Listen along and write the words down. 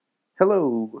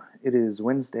Hello, it is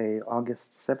Wednesday,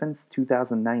 August 7th,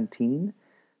 2019.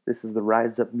 This is the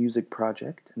Rise Up Music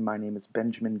Project, and my name is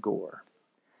Benjamin Gore.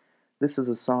 This is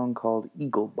a song called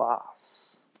Eagle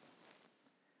Boss.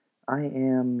 I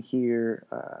am here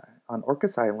on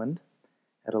Orcas Island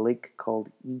at a lake called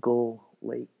Eagle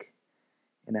Lake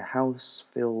in a house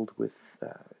filled with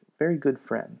very good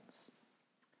friends.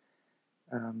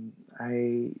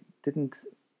 I didn't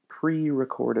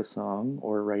pre-record a song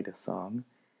or write a song,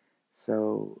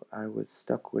 so I was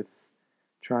stuck with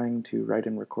trying to write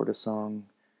and record a song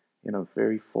in a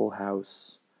very full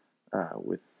house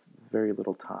with very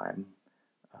little time,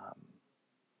 um,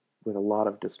 with a lot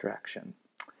of distraction.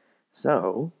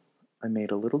 So I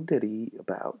made a little ditty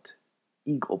about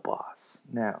Eagle Boss.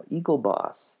 Now, Eagle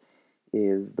Boss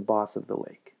is the boss of the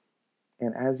lake.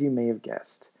 And as you may have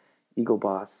guessed, Eagle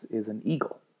Boss is an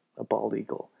eagle, a bald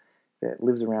eagle, that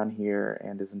lives around here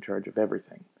and is in charge of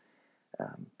everything.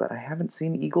 But I haven't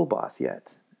seen Eagle Boss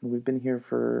yet, and we've been here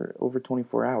for over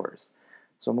 24 hours,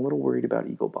 so I'm a little worried about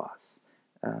Eagle Boss.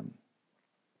 I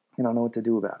don't know what to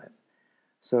do about it.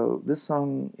 So this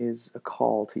song is a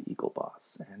call to Eagle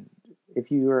Boss, and if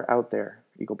you are out there,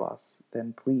 Eagle Boss,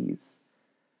 then please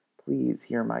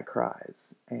hear my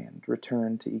cries and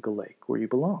return to Eagle Lake where you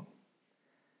belong.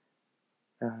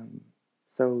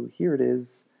 So here it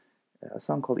is, a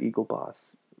song called Eagle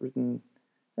Boss, written,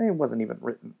 it wasn't even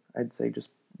written, I'd say just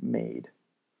made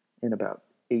in about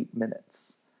 8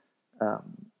 minutes,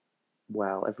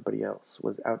 while everybody else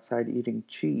was outside eating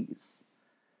cheese,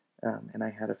 and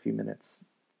I had a few minutes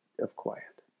of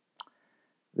quiet.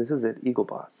 This is it, Eagle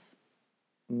Boss.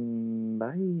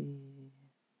 Bye.